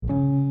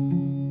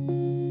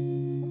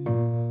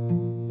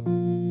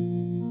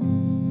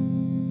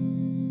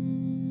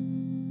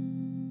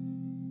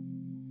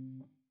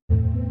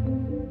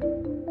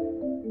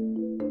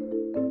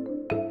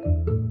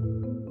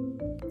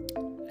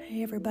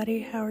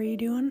everybody. How are you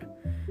doing?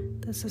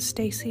 This is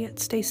Stacy at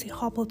Stacy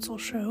Hoblitzel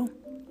Show.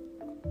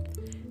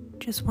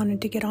 Just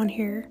wanted to get on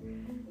here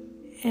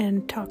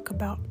and talk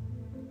about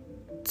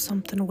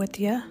something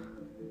with you.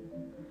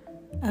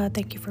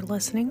 Thank you for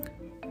listening.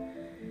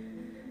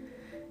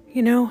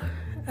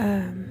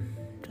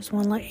 Just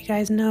want to let you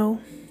guys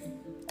know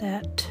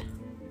that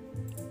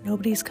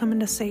nobody's coming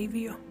to save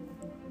you.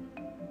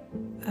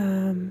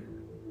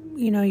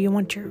 You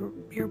want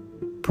your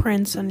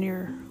prince and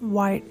your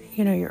white,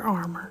 your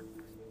armor.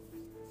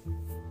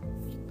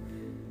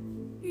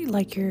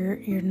 Like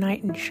your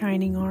knight in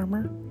shining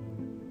armor.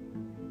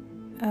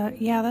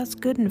 Yeah, that's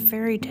good in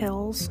fairy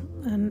tales,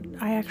 and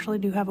I actually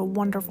do have a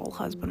wonderful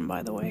husband,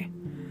 by the way.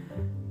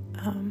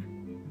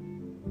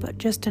 But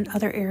just in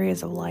other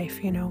areas of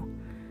life,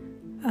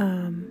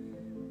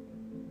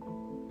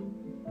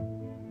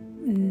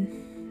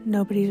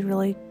 nobody's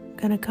really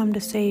gonna come to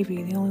save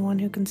you. The only one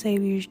who can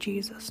save you is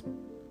Jesus.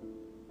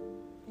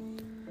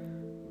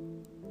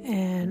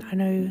 And I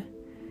know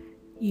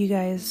you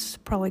guys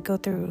probably go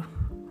through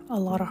a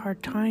lot of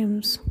hard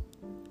times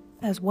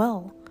as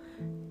well.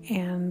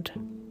 And,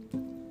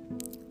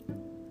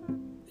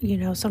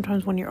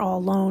 sometimes when you're all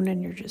alone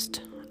and you're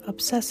just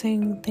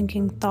obsessing,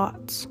 thinking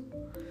thoughts,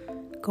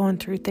 going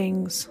through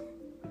things,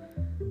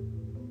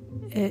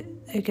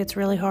 it gets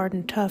really hard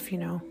and tough,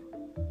 and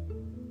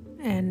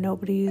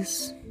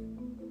nobody's,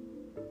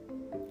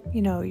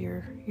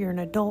 you're an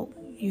adult,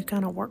 you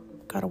kind of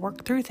gotta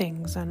work through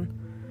things, and,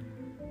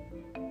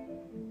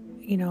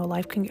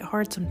 life can get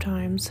hard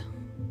sometimes,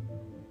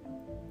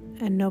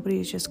 and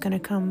nobody's just gonna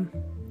come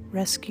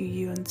rescue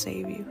you and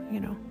save you,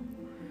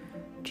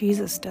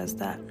 Jesus does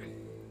that.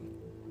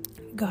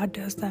 God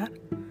does that.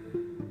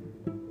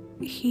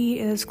 He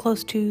is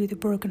close to the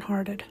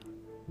brokenhearted.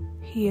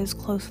 He is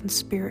close in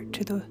spirit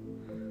to the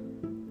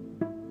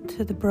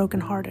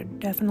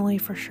brokenhearted. Definitely,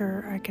 for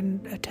sure, I can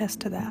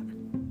attest to that.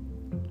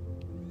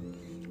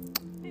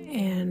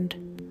 And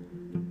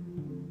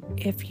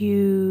if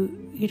you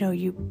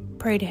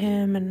pray to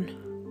him and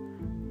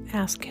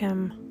ask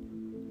him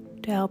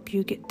to help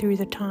you get through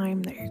the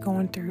time that you're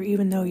going through,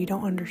 even though you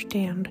don't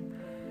understand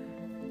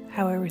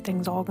how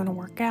everything's all going to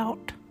work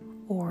out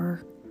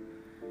or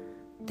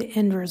the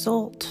end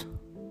result.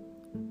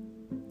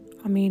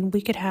 I mean,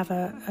 we could have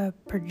a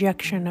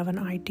projection of an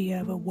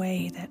idea of a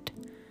way that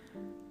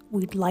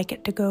we'd like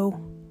it to go,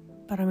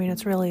 but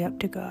it's really up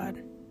to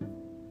God,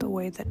 the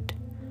way that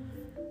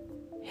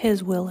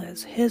his will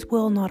is. His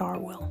will, not our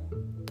will.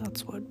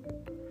 That's what.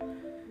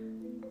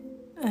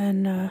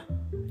 And,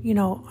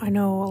 I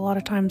know a lot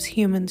of times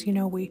humans,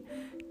 we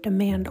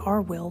demand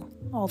our will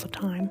all the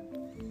time,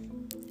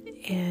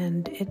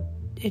 and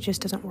it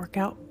just doesn't work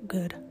out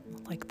good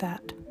like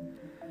that.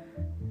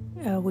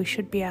 We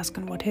should be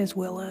asking what his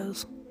will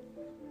is.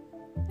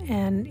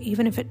 And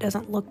even if it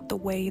doesn't look the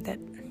way that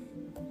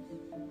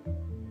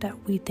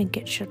we think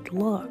it should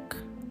look,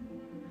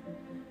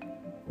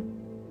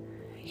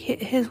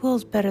 his will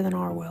is better than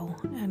our will,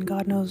 and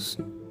God knows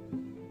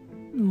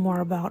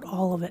more about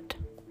all of it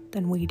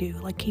than we do.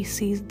 Like, he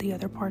sees the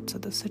other parts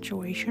of the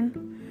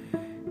situation,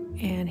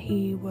 and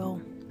he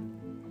will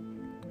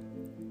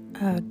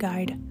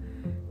guide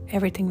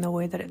everything the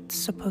way that it's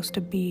supposed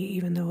to be,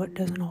 even though it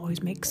doesn't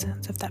always make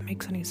sense, if that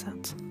makes any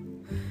sense.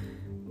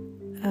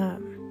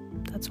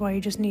 That's why you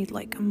just need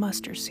like a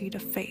mustard seed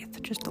of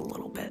faith, just a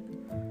little bit,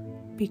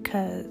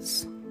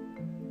 because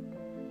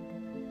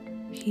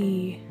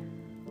he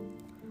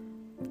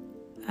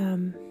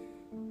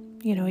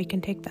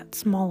can take that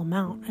small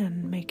amount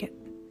and make it,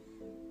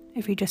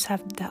 if you just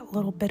have that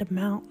little bit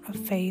amount of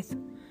faith,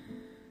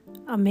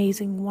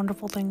 amazing,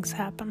 wonderful things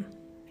happen,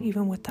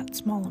 even with that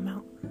small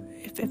amount.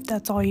 If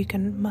that's all you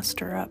can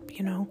muster up,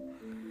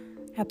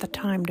 at the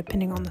time,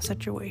 depending on the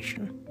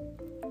situation.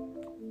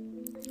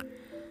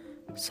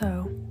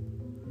 So,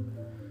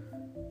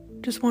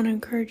 just want to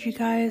encourage you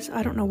guys.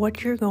 I don't know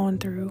what you're going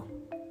through.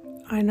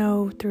 I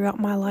know throughout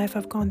my life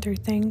I've gone through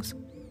things,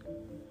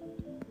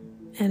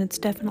 and it's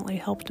definitely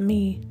helped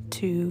me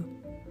to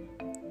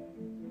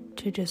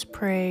just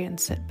pray and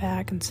sit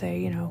back and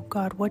say,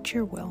 God, what's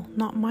your will?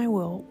 Not my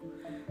will.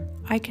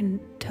 I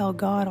can tell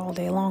God all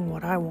day long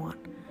what I want.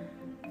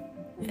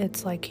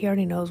 It's like he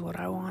already knows what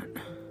I want.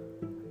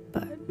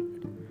 But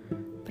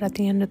at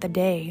the end of the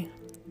day,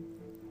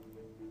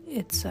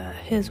 it's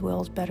his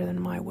will is better than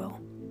my will.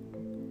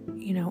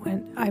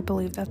 And I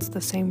believe that's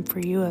the same for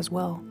you as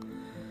well.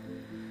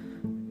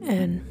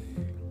 And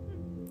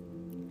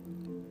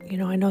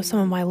I know some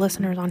of my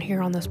listeners on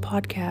here on this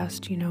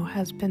podcast,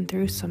 has been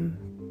through some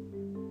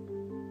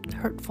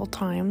hurtful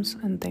times,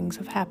 and things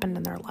have happened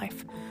in their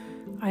life.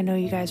 I know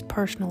you guys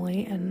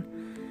personally, and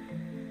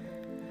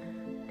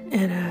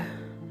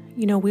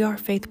we are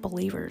faith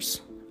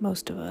believers,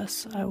 most of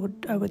us. I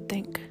would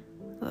think.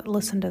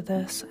 Listen to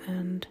this,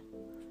 and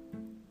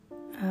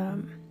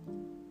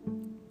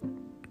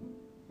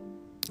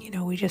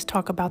we just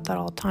talk about that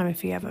all the time.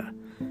 If you have a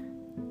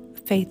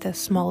faith as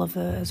small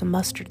as a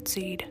mustard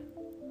seed,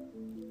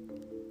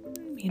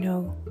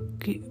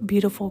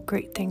 beautiful,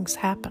 great things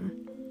happen.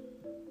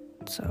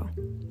 So,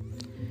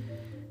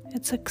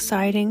 it's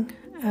exciting.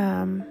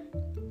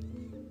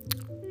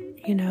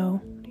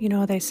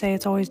 They say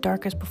it's always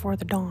darkest before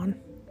the dawn.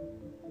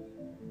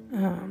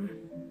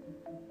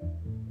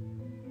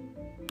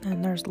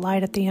 And there's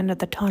light at the end of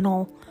the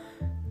tunnel.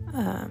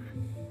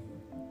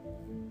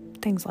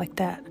 Things like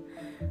that.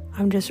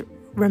 I'm just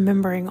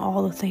remembering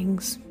all the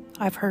things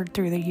I've heard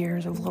through the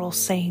years of little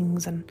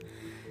sayings and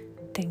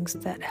things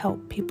that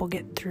help people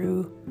get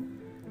through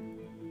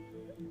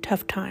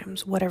tough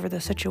times, whatever the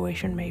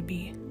situation may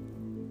be.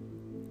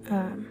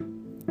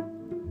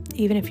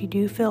 Even if you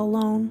do feel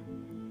alone,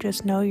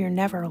 just know you're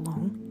never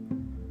alone.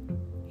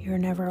 You're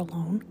never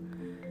alone.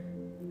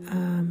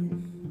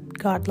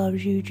 God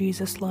loves you.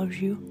 Jesus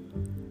loves you.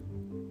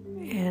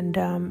 And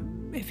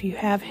if you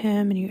have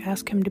Him and you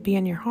ask Him to be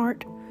in your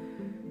heart,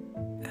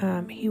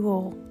 He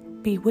will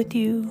be with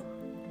you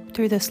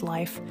through this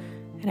life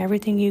and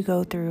everything you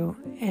go through,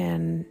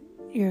 and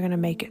you're going to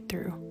make it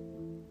through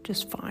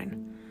just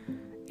fine.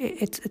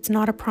 It's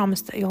not a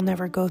promise that you'll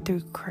never go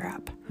through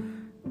crap,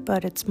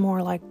 but it's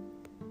more like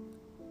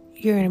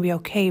you're going to be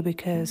okay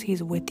because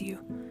He's with you.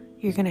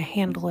 You're going to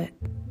handle it.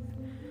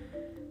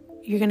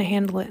 You're going to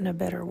handle it in a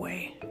better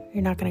way.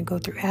 You're not going to go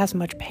through as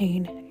much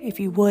pain if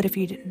you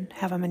didn't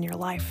have Him in your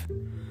life.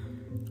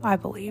 I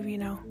believe,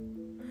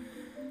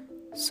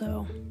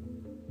 So,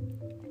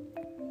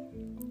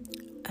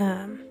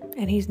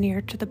 and He's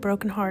near to the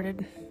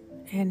brokenhearted,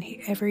 and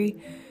every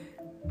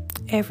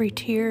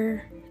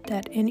tear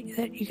that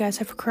you guys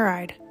have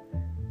cried,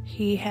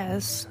 He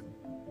has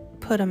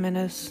put them in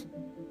His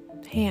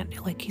hand.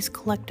 Like He's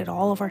collected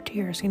all of our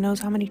tears. He knows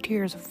how many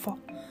tears have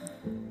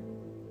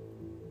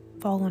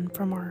fallen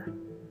from our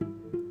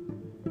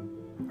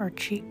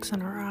cheeks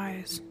and our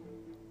eyes.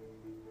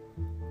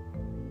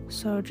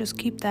 So just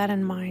keep that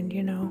in mind,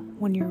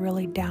 when you're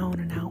really down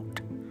and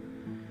out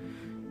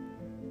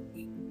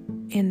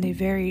in the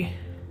very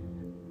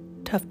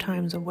tough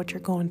times of what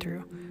you're going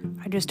through.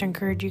 I just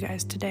encourage you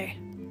guys today.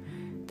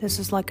 This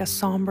is like a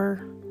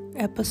somber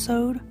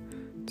episode.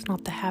 It's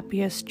not the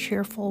happiest,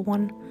 cheerful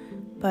one,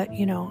 but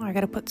I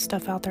got to put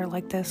stuff out there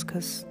like this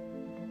because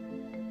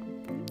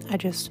I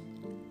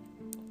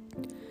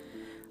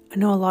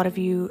know a lot of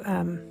you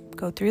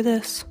go through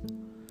this,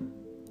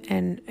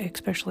 and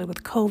especially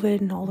with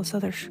COVID and all this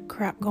other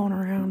crap going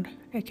around,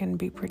 it can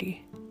be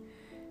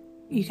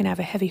you can have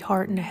a heavy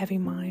heart and a heavy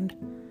mind.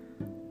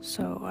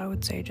 So I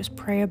would say just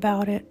pray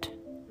about it.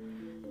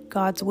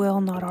 God's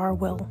will, not our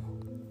will.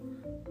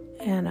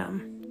 And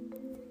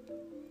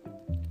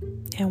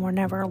we're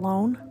never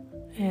alone.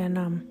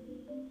 And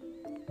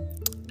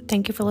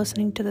thank you for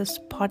listening to this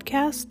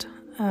podcast.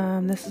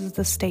 This is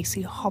the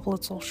Stacy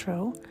Hoblitzel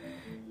Show.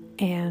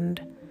 And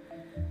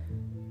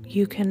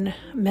you can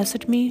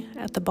message me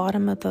at the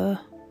bottom of the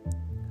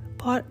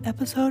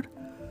episode.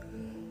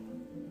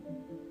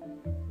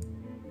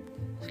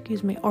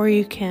 Excuse me. Or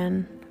you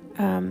can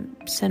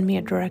send me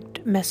a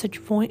direct message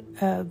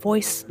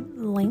voice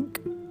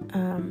link.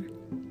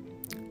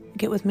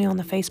 Get with me on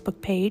the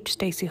Facebook page,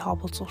 Stacy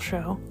Hoblitzel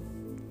Show.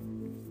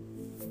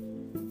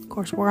 Of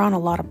course, we're on a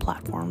lot of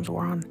platforms.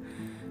 We're on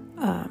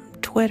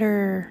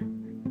Twitter,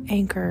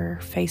 Anchor,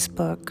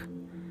 Facebook.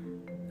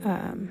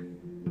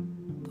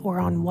 We're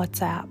on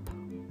WhatsApp.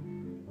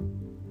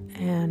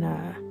 And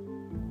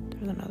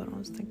there's another one I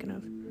was thinking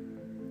of.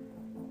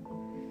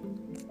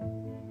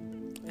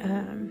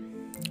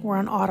 We're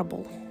on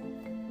Audible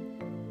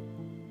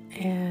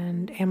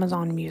and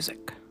Amazon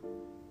Music.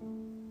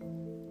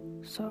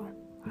 So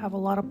I have a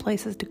lot of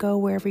places to go.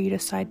 Wherever you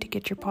decide to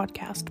get your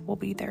podcast, we'll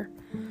be there.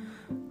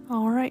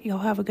 All right, y'all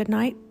have a good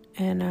night,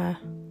 and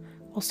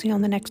we'll see you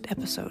on the next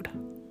episode.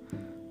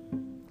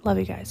 Love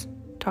you guys.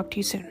 Talk to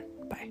you soon.